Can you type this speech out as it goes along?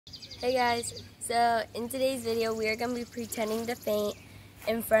Hey guys, so in today's video we are going to be pretending to faint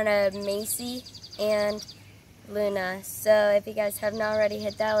in front of Macy and Luna. So if you guys have not already,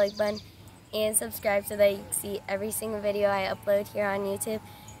 hit that like button and subscribe so that you can see every single video I upload here on YouTube,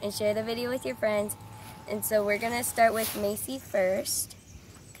 and share the video with your friends. And so we're going to start with Macy first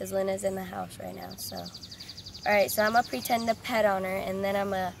because Luna's in the house right now. So alright, so I'm going to pretend to pet on her and then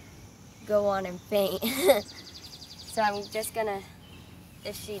I'm going to go on and faint. So I'm just going to,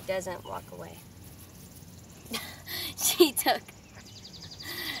 if she doesn't walk away. She took.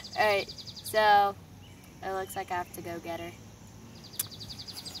 Alright, so it looks like I have to go get her.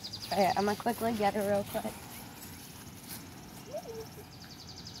 Alright, I'm gonna quickly get her real quick.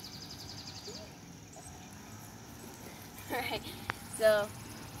 Alright, so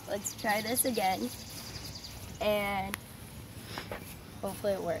let's try this again. And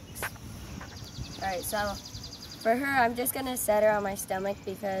hopefully it works. Alright, so for her, I'm just gonna set her on my stomach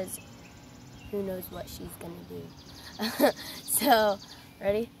because who knows what she's gonna do. So,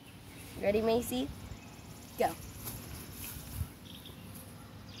 ready? Ready, Macy? Go.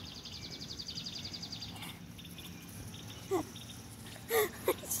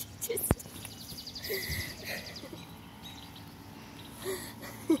 She just...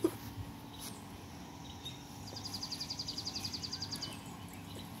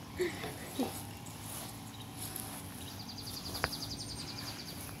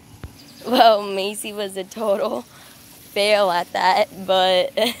 Well, Macy was a total fail at that,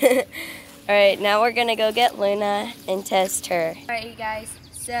 but alright, now we're gonna go get Luna and test her. Alright, you guys,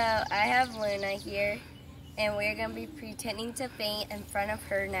 so I have Luna here, and we're gonna be pretending to faint in front of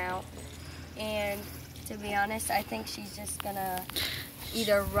her now. And to be honest, I think she's just gonna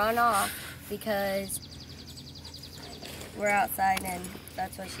either run off because we're outside and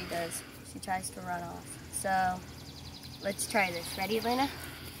that's what she does. She tries to run off. So let's try this. Ready, Luna?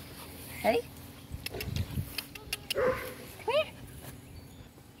 Ready? Come here.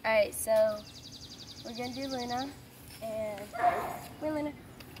 Alright, so we're gonna do Luna and come here, Luna.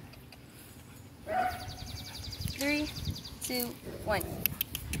 Ready? 3, 2, 1.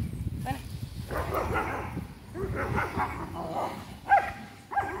 Luna.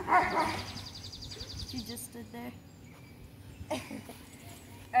 She just stood there.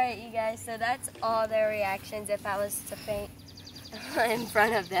 Alright, you guys, so that's all their reactions if I was to faint in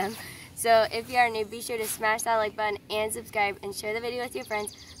front of them. So if you are new, be sure to smash that like button and subscribe and share the video with your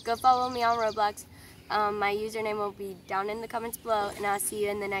friends. Go follow me on Roblox. My username will be down in the comments below, and I'll see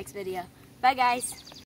you in the next video. Bye guys!